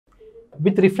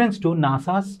With reference to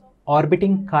NASA's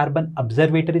Orbiting Carbon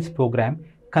Observatories program,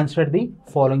 consider the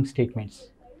following statements.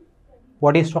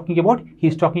 What he is talking about? He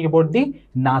is talking about the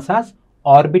NASA's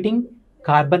Orbiting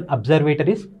Carbon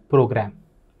Observatories program.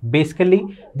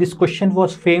 Basically, this question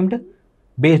was framed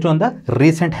based on the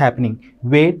recent happening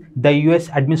where the US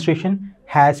administration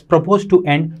has proposed to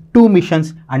end 2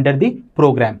 missions under the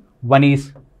program. One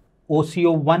is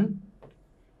OCO1,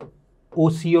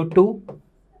 OCO2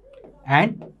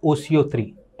 and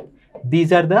OCO3.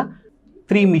 These are the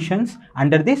 3 missions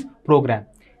under this program.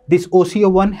 This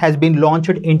OCO1 has been launched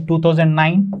in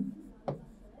 2009.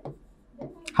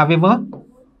 However,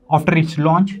 after its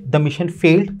launch, the mission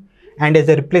failed, and as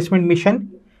a replacement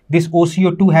mission, this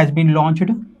OCO2 has been launched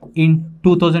in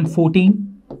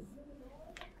 2014,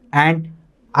 and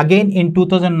again in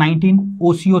 2019,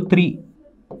 OCO3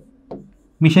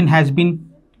 mission has been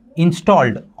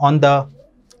installed on the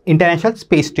International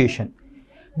Space Station.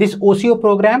 This OCO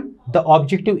program, the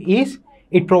objective is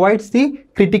it provides the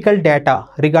critical data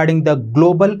regarding the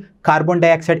global carbon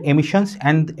dioxide emissions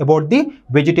and about the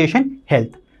vegetation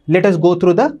health. Let us go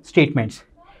through the statements.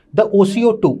 The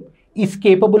OCO2 is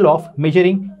capable of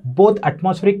measuring both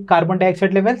atmospheric carbon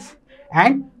dioxide levels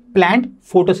and plant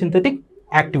photosynthetic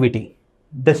activity.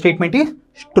 The statement is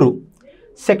true.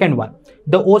 Second one,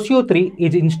 the OCO3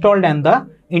 is installed on the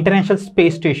International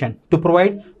Space Station to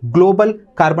provide global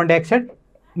carbon dioxide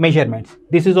measurements.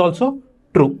 This is also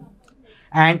true.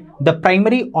 And the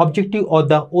primary objective of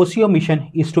the OCO mission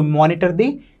is to monitor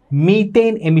the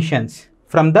methane emissions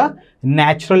from the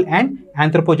natural and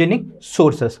anthropogenic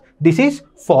sources. This is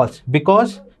false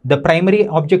because the primary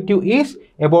objective is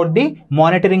about the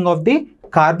monitoring of the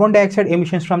carbon dioxide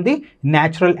emissions from the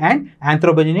natural and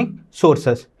anthropogenic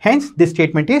sources. Hence, this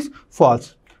statement is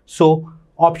false. So,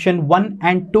 option 1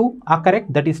 and 2 are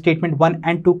correct. That is statement 1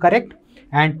 and 2 correct.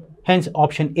 And hence,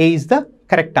 option A is the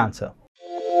correct answer.